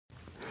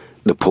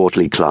The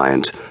portly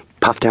client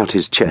puffed out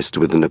his chest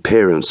with an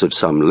appearance of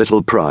some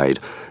little pride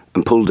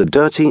and pulled a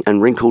dirty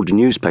and wrinkled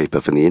newspaper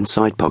from the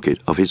inside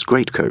pocket of his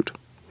greatcoat.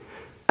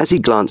 As he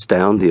glanced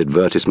down the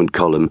advertisement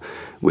column,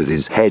 with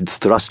his head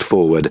thrust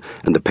forward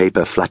and the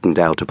paper flattened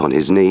out upon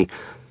his knee,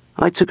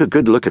 I took a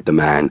good look at the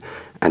man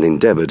and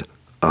endeavoured,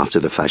 after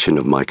the fashion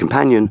of my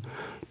companion,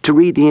 to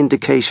read the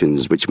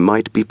indications which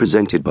might be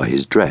presented by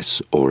his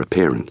dress or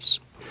appearance.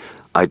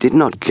 I did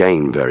not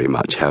gain very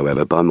much,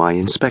 however, by my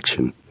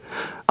inspection.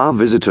 Our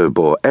visitor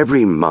bore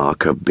every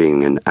mark of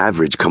being an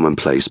average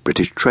commonplace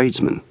British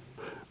tradesman,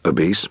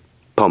 obese,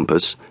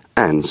 pompous,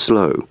 and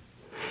slow.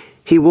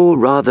 He wore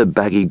rather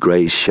baggy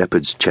grey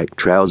shepherd's check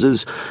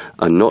trousers,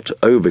 a not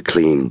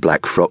over-clean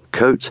black frock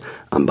coat,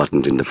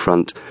 unbuttoned in the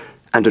front,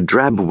 and a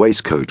drab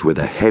waistcoat with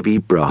a heavy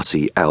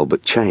brassy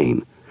Albert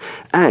chain,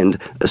 and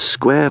a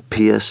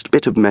square-pierced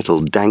bit of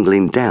metal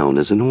dangling down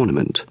as an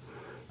ornament.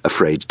 A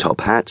frayed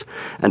top hat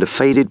and a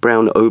faded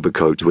brown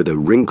overcoat with a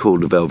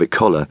wrinkled velvet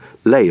collar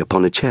lay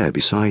upon a chair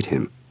beside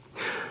him.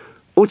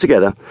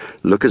 Altogether,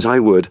 look as I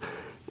would,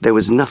 there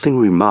was nothing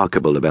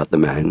remarkable about the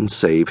man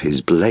save his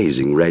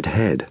blazing red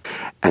head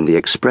and the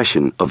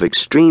expression of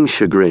extreme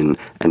chagrin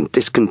and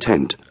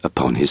discontent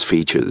upon his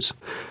features.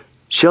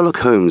 Sherlock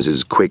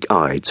Holmes's quick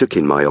eye took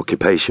in my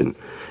occupation,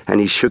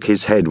 and he shook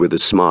his head with a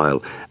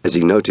smile as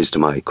he noticed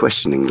my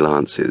questioning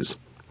glances.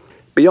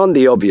 Beyond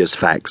the obvious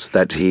facts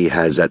that he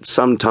has at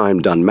some time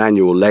done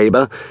manual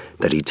labour,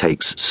 that he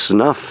takes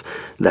snuff,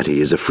 that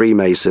he is a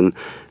Freemason,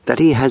 that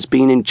he has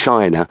been in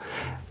China,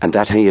 and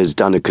that he has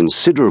done a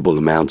considerable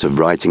amount of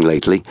writing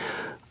lately,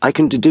 I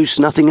can deduce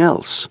nothing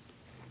else.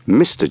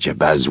 Mr.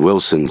 Jabez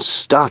Wilson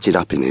started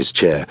up in his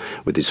chair,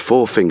 with his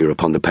forefinger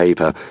upon the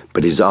paper,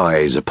 but his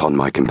eyes upon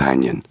my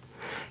companion.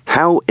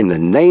 "How in the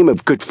name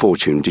of good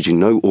fortune did you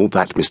know all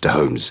that, Mr.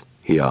 Holmes?"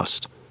 he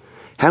asked.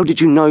 "How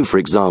did you know, for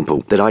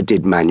example, that I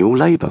did manual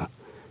labour?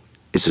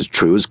 It's as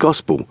true as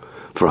gospel,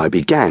 for I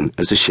began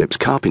as a ship's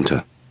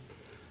carpenter."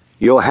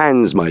 "Your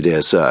hands, my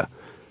dear sir.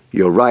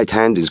 Your right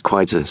hand is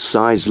quite a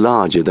size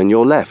larger than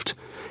your left.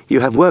 You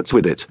have worked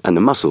with it, and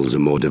the muscles are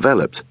more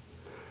developed."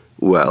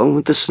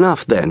 "Well, the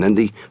snuff, then, and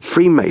the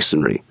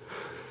Freemasonry."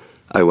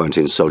 "I won't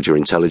insult your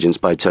intelligence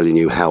by telling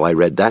you how I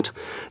read that,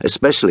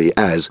 especially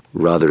as,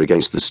 rather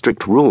against the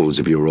strict rules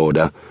of your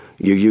order,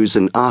 you use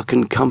an arc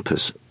and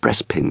compass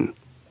breastpin."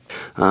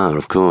 "Ah,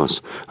 of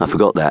course, I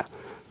forgot that.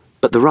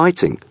 But the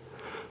writing?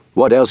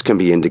 What else can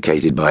be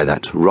indicated by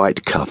that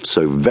right cuff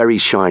so very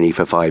shiny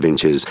for 5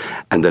 inches,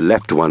 and the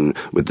left one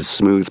with the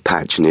smooth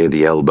patch near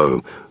the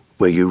elbow,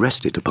 where you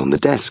rest it upon the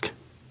desk?"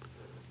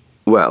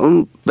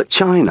 "Well, but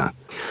China.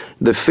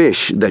 The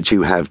fish that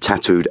you have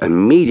tattooed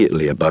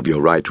immediately above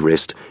your right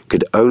wrist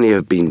could only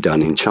have been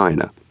done in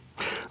China.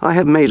 I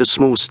have made a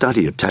small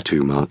study of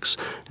tattoo marks,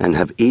 and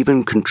have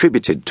even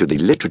contributed to the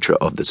literature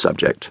of the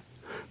subject.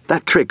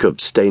 That trick of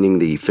staining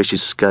the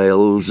fish's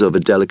scales of a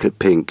delicate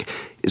pink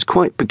is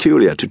quite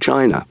peculiar to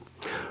China.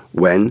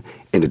 When,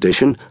 in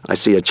addition, I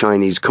see a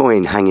Chinese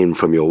coin hanging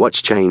from your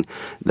watch chain,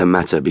 the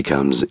matter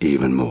becomes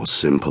even more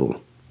simple."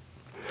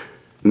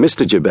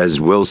 Mr. Jabez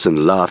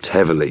Wilson laughed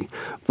heavily.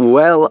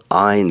 "Well,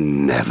 I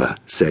never,"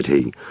 said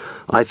he.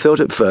 "I thought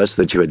at first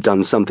that you had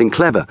done something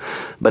clever,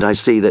 but I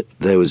see that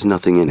there was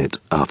nothing in it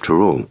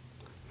after all."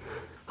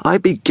 "I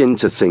begin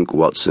to think,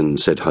 Watson,"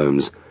 said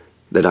Holmes,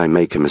 "that I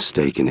make a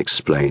mistake in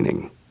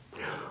explaining.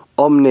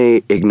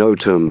 Omne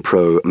ignotum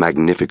pro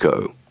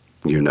magnifico,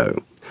 you know,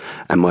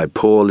 and my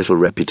poor little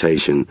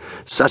reputation,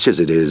 such as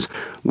it is,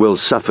 will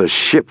suffer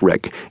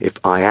shipwreck if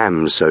I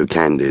am so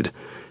candid.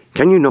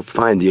 Can you not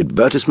find the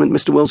advertisement,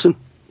 Mr. Wilson?"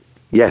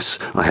 "Yes,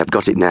 I have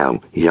got it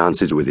now," he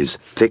answered with his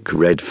thick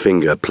red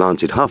finger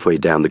planted halfway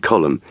down the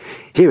column.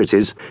 "Here it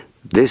is.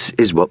 This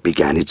is what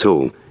began it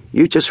all.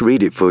 You just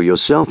read it for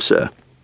yourself, sir."